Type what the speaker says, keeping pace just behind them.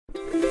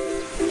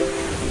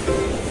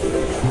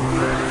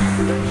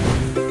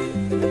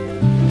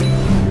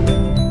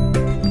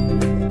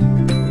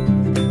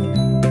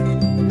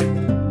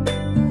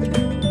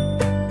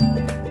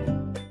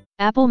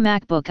Apple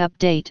MacBook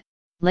update,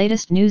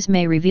 latest news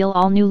may reveal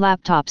all new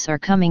laptops are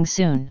coming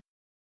soon.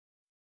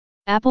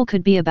 Apple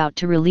could be about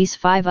to release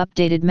 5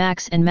 updated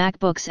Macs and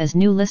MacBooks as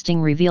new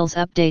listing reveals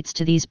updates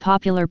to these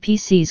popular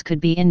PCs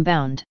could be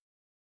inbound.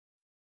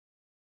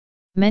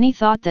 Many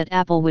thought that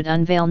Apple would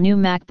unveil new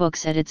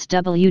MacBooks at its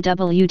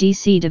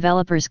WWDC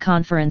Developers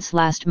Conference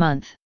last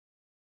month.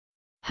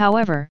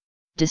 However,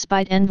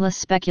 despite endless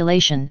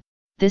speculation,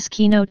 this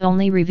keynote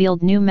only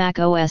revealed new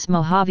macOS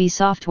Mojave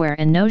software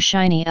and no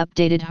shiny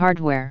updated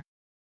hardware.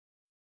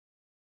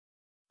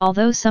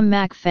 Although some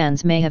Mac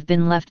fans may have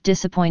been left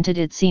disappointed,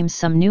 it seems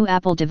some new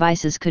Apple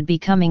devices could be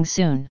coming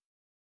soon.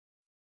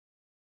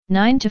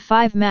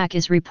 9to5 Mac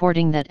is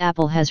reporting that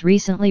Apple has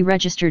recently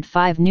registered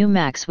 5 new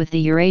Macs with the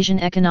Eurasian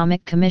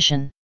Economic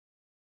Commission.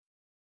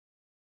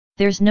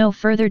 There's no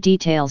further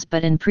details,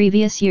 but in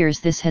previous years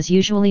this has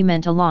usually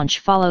meant a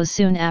launch follows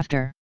soon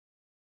after.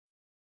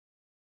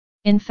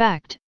 In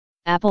fact,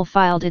 Apple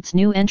filed its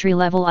new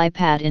entry-level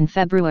iPad in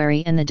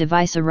February and the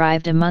device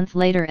arrived a month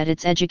later at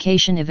its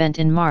education event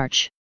in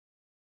March.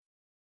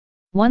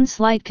 One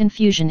slight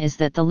confusion is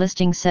that the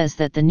listing says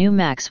that the new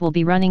Macs will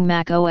be running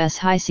macOS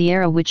High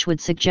Sierra, which would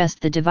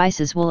suggest the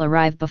devices will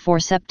arrive before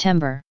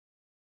September.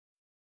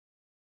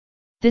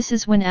 This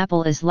is when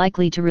Apple is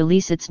likely to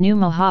release its new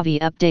Mojave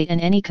update, and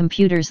any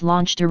computers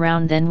launched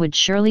around then would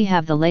surely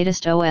have the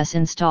latest OS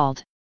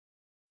installed.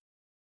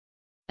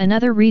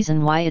 Another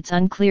reason why it's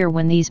unclear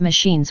when these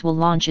machines will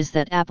launch is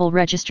that Apple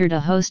registered a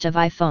host of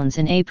iPhones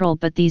in April,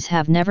 but these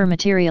have never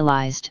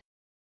materialized.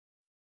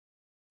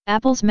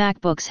 Apple's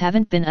MacBooks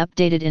haven't been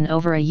updated in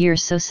over a year,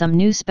 so some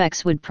new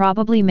specs would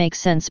probably make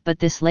sense, but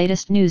this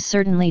latest news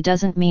certainly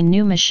doesn't mean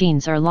new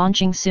machines are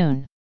launching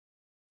soon.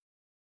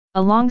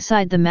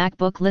 Alongside the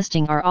MacBook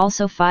listing are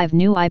also 5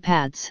 new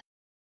iPads.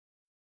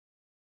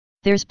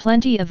 There's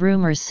plenty of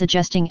rumors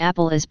suggesting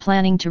Apple is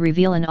planning to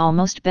reveal an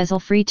almost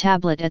bezel-free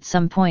tablet at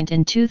some point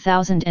in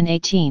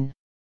 2018.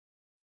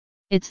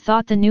 It's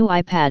thought the new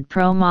iPad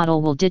Pro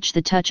model will ditch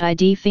the Touch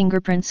ID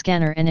fingerprint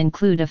scanner and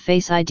include a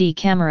Face ID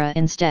camera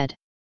instead.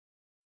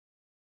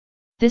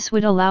 This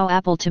would allow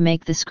Apple to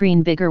make the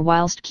screen bigger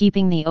whilst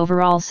keeping the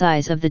overall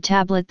size of the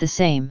tablet the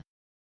same.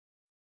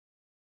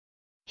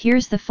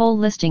 Here's the full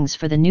listings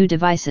for the new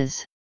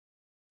devices.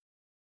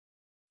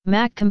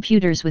 Mac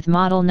computers with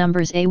model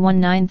numbers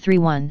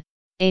A1931,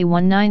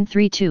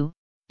 A1932,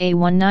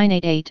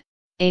 A1988,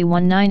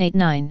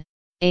 A1989,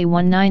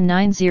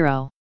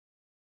 A1990.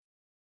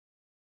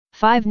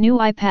 5 new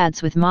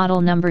iPads with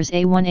model numbers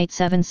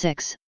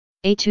A1876,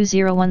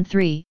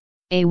 A2013,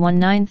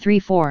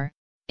 A1934,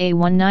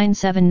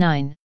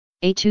 A1979,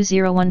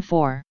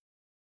 A2014.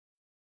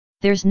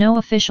 There's no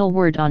official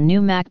word on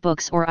new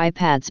MacBooks or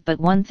iPads, but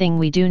one thing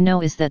we do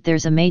know is that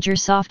there's a major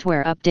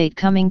software update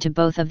coming to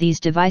both of these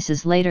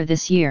devices later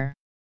this year.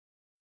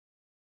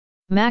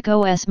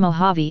 macOS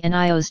Mojave and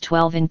iOS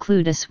 12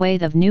 include a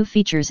swathe of new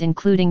features,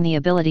 including the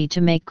ability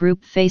to make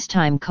group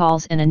FaceTime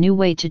calls and a new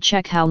way to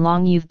check how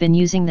long you've been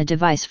using the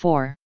device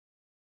for.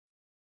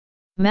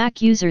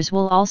 Mac users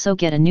will also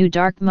get a new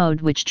dark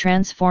mode which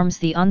transforms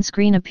the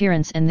on-screen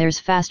appearance, and there's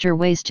faster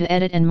ways to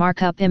edit and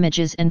mark up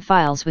images and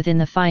files within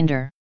the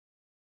Finder.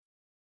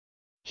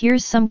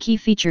 Here's some key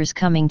features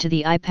coming to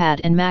the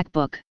iPad and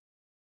MacBook.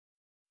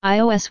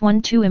 iOS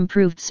 1.2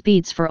 improved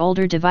speeds for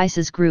older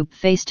devices, group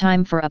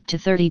FaceTime for up to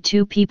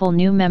 32 people,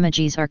 new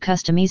memojis are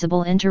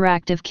customizable,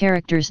 interactive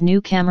characters,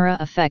 new camera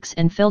effects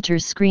and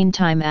filters, screen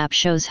time app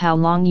shows how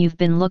long you've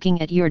been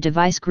looking at your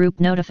device, group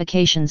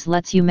notifications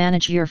lets you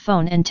manage your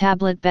phone and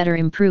tablet better,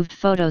 improved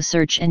photo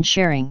search and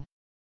sharing.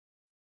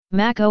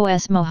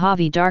 macOS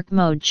Mojave dark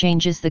mode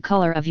changes the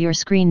color of your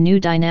screen, new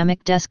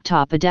dynamic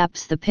desktop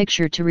adapts the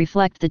picture to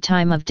reflect the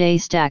time of day,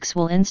 stacks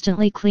will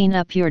instantly clean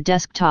up your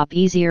desktop,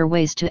 easier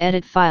ways to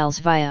edit files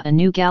via a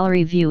new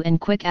gallery view and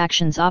quick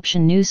actions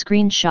option, new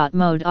screenshot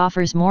mode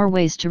offers more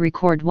ways to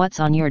record what's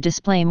on your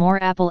display,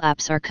 more Apple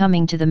apps are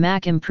coming to the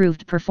Mac,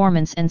 improved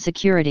performance and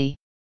security.